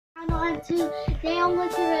Today I'm going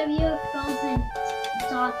to review Frozen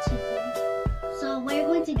dog chicken. So we're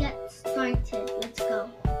going to get started. Let's go.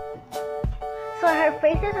 So her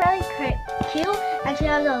face is really cute, and she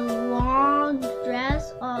has a long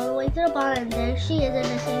dress all the way to the bottom. And there she is, and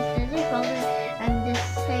this says Disney Frozen, and this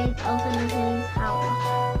says also this is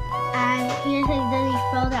Howard. And here says Disney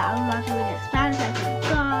Frozen. I'm not sure read in Spanish. I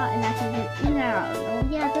forgot, and I can get either. I don't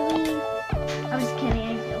know. Yeah, to read. I'm just kidding.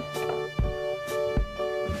 I do.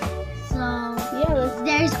 So yeah,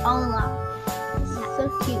 there's all along. This is so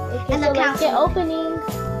cute. Okay, and so let's get opening.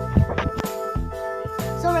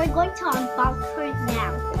 So we're going to unbox her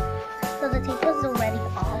now. So the tape is already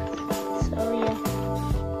off. So yeah.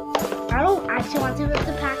 I don't actually want to rip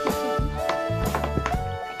the packaging.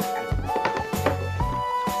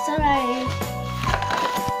 Sorry.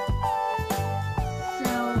 So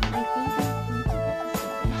I think I'm going to get this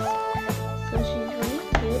one. So she's really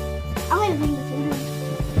cute. I'm going to bring this in.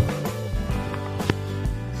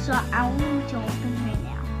 So I want to open her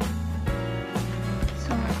now.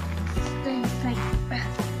 So it's like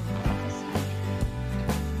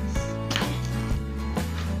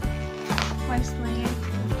first layer.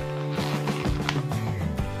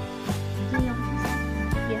 Do you open this?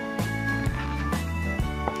 Yeah.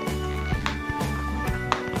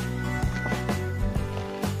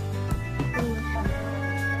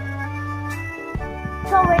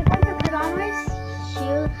 So we're going to put on our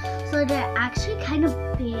shoes. So they're actually kind of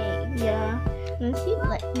big. Yeah. Let's see.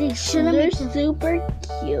 Like they shouldn't be They're super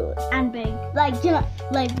cute. and big. Like you know,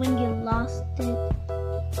 like when you lost it.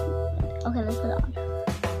 Okay, let's put it on.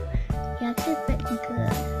 You have to fit good.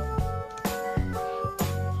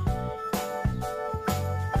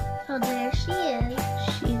 So there she is.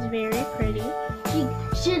 She's very pretty. She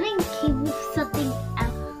shouldn't keep something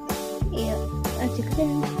else. Yeah. As you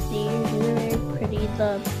can see, she's very pretty.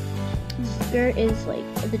 The skirt is like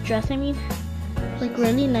the dress. I mean, like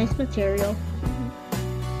really nice material.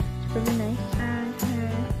 It's really nice. And her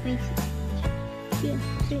face. Yeah,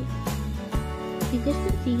 see. You guys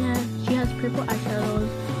can see she has purple eyeshadows,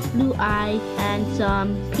 blue eyes, and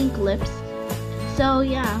some pink lips. So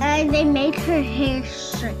yeah. And they make her hair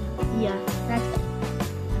straight. Yeah. That's it.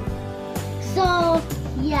 So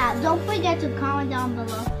yeah, don't forget to comment down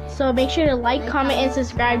below. So make sure to like, comment, and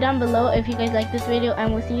subscribe down below if you guys like this video,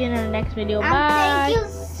 and we'll see you in our next video. And Bye. thank you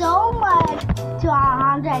so much to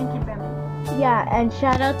Alejandro and Kimberly. Yeah, and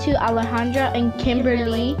shout out to Alejandro and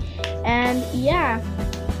Kimberly. And yeah,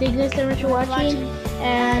 thank you guys so much for watching,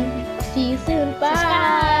 and see you soon.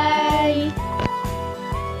 Bye.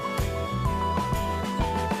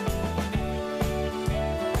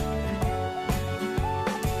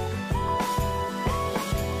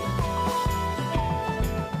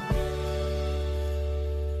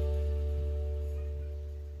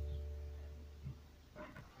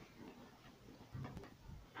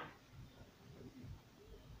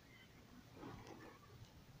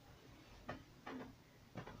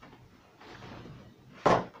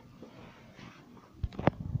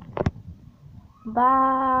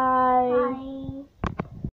 Bye. Bye.